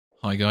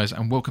Hi guys,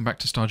 and welcome back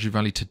to Stardew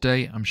Valley.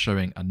 Today I'm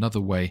showing another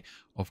way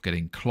of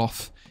getting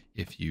cloth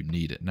if you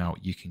need it. Now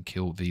you can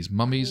kill these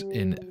mummies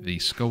in the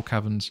skull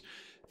caverns.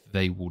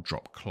 They will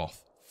drop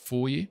cloth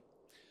for you.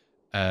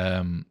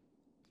 The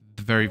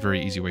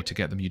very easy way to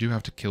get them. You do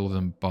have to kill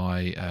them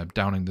by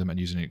downing them and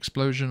using an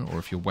explosion, or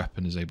if your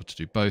weapon is able to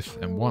do both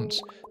and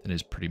once, then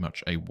it's pretty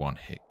much a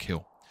one-hit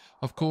kill.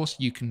 Of course,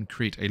 you can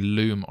create a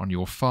loom on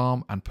your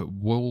farm and put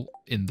wool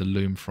in the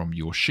loom from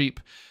your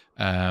sheep.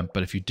 But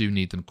if you do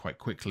need them quite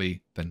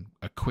quickly, then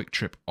a quick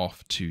trip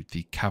off to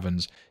the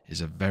caverns is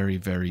a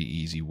very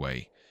easy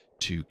way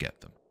to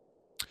get them.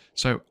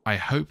 So I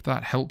hope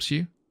that helps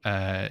you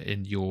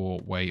in your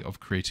way of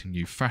creating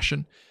new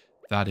fashion.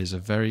 That is a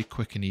very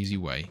quick and easy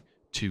way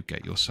to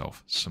get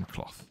yourself some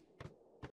cloth.